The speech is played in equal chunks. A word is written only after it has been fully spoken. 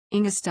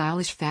ing a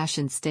stylish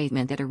fashion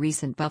statement at a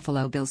recent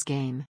Buffalo Bills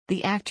game.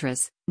 The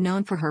actress,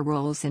 known for her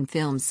roles in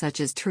films such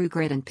as True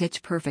Grit and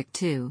Pitch Perfect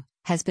 2,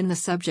 has been the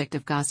subject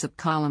of gossip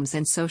columns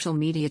and social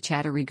media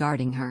chatter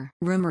regarding her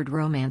rumored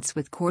romance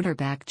with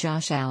quarterback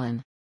Josh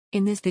Allen.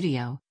 In this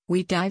video,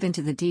 we dive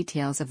into the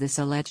details of this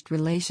alleged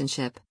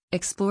relationship,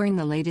 exploring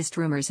the latest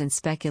rumors and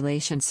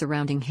speculation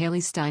surrounding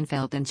Hailee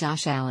Steinfeld and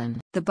Josh Allen.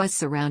 The buzz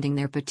surrounding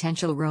their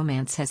potential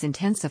romance has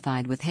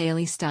intensified with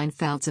Hailee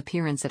Steinfeld's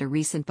appearance at a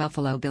recent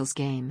Buffalo Bills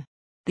game.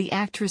 The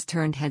actress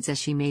turned heads as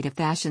she made a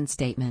fashion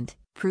statement,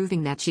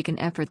 proving that she can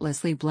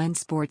effortlessly blend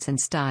sports and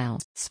style.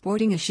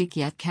 Sporting a chic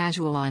yet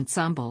casual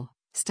ensemble,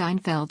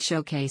 Steinfeld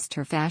showcased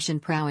her fashion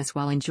prowess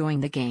while enjoying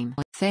the game.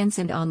 Fans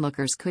and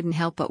onlookers couldn't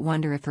help but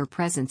wonder if her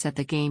presence at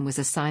the game was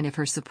a sign of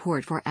her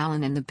support for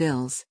Allen and the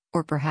Bills,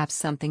 or perhaps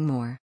something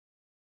more.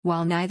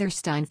 While neither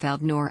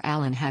Steinfeld nor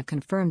Allen have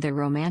confirmed their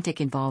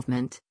romantic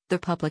involvement, the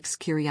public's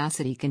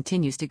curiosity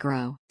continues to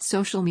grow.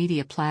 Social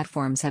media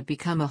platforms have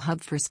become a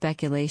hub for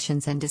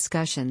speculations and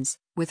discussions,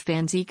 with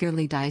fans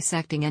eagerly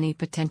dissecting any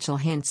potential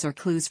hints or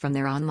clues from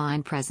their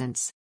online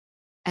presence.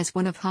 As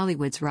one of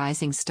Hollywood's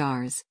rising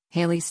stars,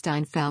 Hailee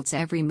Steinfeld's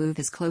every move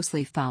is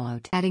closely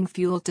followed. Adding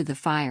fuel to the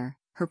fire,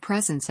 her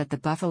presence at the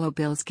Buffalo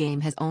Bills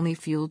game has only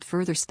fueled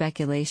further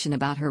speculation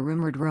about her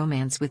rumored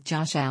romance with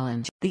Josh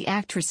Allen. The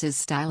actress's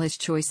stylish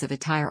choice of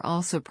attire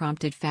also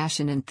prompted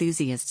fashion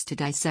enthusiasts to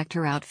dissect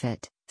her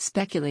outfit,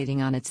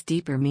 speculating on its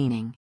deeper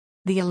meaning.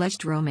 The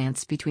alleged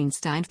romance between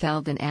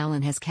Steinfeld and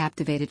Allen has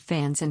captivated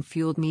fans and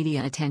fueled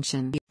media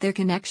attention. Their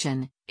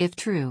connection, if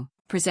true,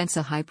 presents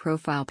a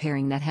high-profile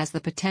pairing that has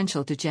the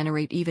potential to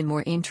generate even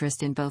more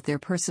interest in both their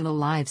personal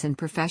lives and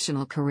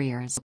professional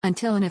careers.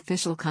 Until an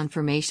official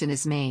confirmation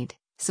is made,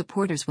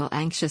 supporters will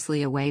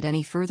anxiously await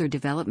any further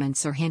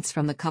developments or hints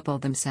from the couple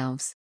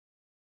themselves.